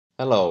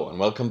Hello and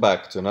welcome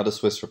back to another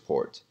Swiss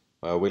report,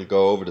 where we'll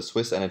go over the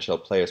Swiss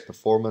NHL players'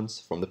 performance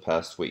from the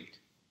past week.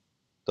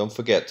 Don't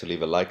forget to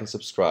leave a like and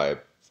subscribe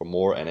for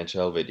more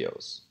NHL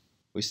videos.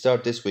 We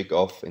start this week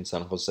off in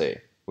San Jose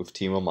with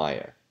Timo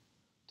Meier.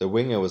 The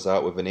winger was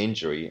out with an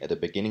injury at the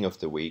beginning of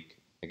the week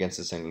against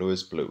the St.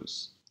 Louis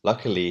Blues.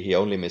 Luckily, he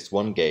only missed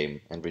one game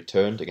and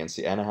returned against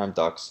the Anaheim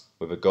Ducks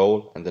with a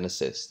goal and an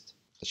assist.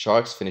 The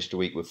Sharks finished the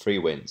week with 3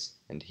 wins,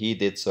 and he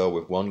did so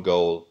with 1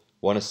 goal,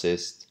 1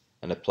 assist,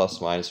 and a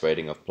plus-minus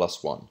rating of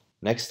 +1.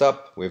 Next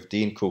up, we have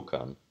Dean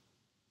Kukan.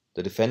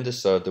 The defender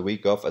started the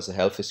week off as a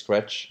healthy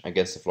scratch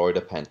against the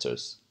Florida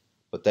Panthers,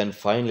 but then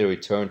finally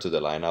returned to the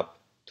lineup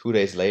 2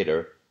 days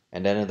later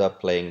and ended up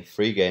playing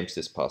 3 games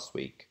this past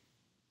week,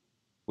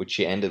 which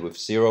he ended with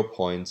 0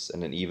 points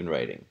and an even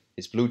rating.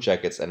 His Blue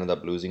Jackets ended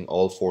up losing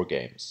all 4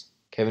 games.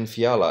 Kevin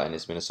Fiala and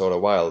his Minnesota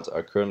Wild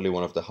are currently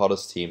one of the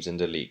hottest teams in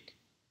the league.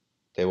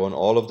 They won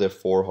all of their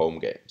 4 home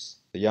games.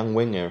 The young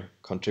winger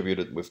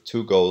contributed with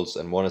 2 goals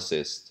and 1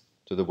 assist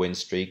to the win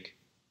streak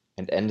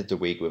and ended the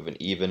week with an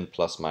even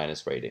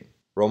plus-minus rating.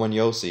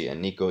 Josi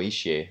and Nico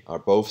Hischier are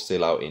both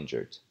still out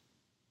injured.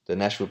 The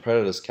Nashville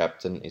Predators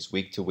captain is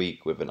week to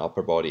week with an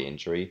upper body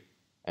injury,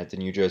 and the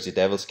New Jersey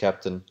Devils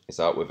captain is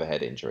out with a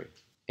head injury.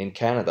 In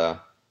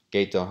Canada,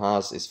 Gaetan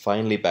Haas is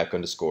finally back on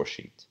the score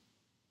sheet.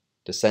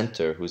 The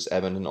center, whose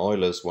Edmonton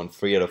Oilers won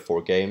 3 out of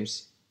 4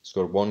 games,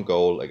 scored 1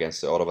 goal against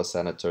the Ottawa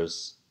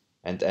Senators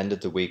and ended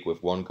the week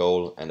with 1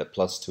 goal and a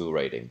 +2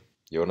 rating.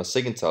 Jonas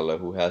Sigenthaler,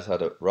 who has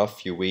had a rough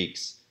few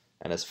weeks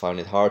and has found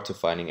it hard to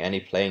finding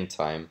any playing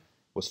time,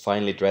 was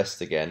finally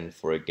dressed again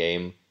for a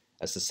game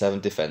as the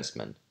 7th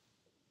defenseman,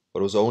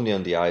 but was only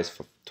on the ice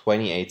for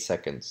 28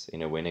 seconds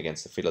in a win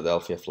against the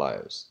Philadelphia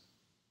Flyers.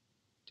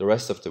 The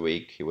rest of the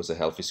week he was a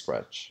healthy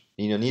scratch.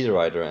 Nino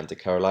Niederreiter and the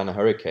Carolina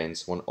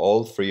Hurricanes won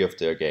all 3 of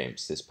their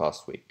games this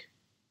past week.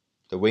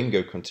 The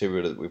winger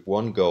contributed with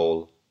 1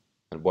 goal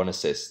and 1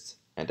 assist,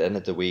 and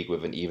ended the week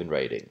with an even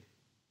rating.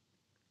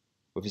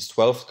 With his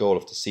 12th goal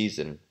of the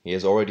season, he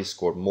has already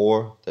scored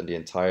more than the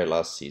entire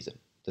last season.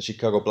 The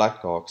Chicago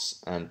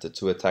Blackhawks and the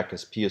 2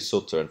 attackers Pius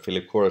Suter and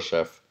Philipp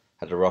Kurashev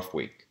had a rough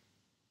week.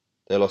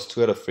 They lost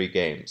 2 out of 3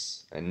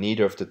 games, and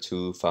neither of the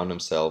 2 found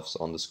themselves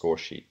on the score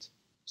sheet.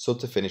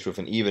 Suter finished with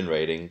an even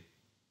rating,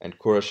 and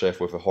Kurashev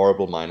with a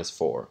horrible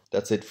 -4.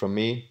 That's it from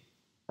me.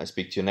 I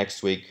speak to you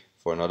next week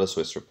for another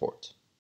Swiss report.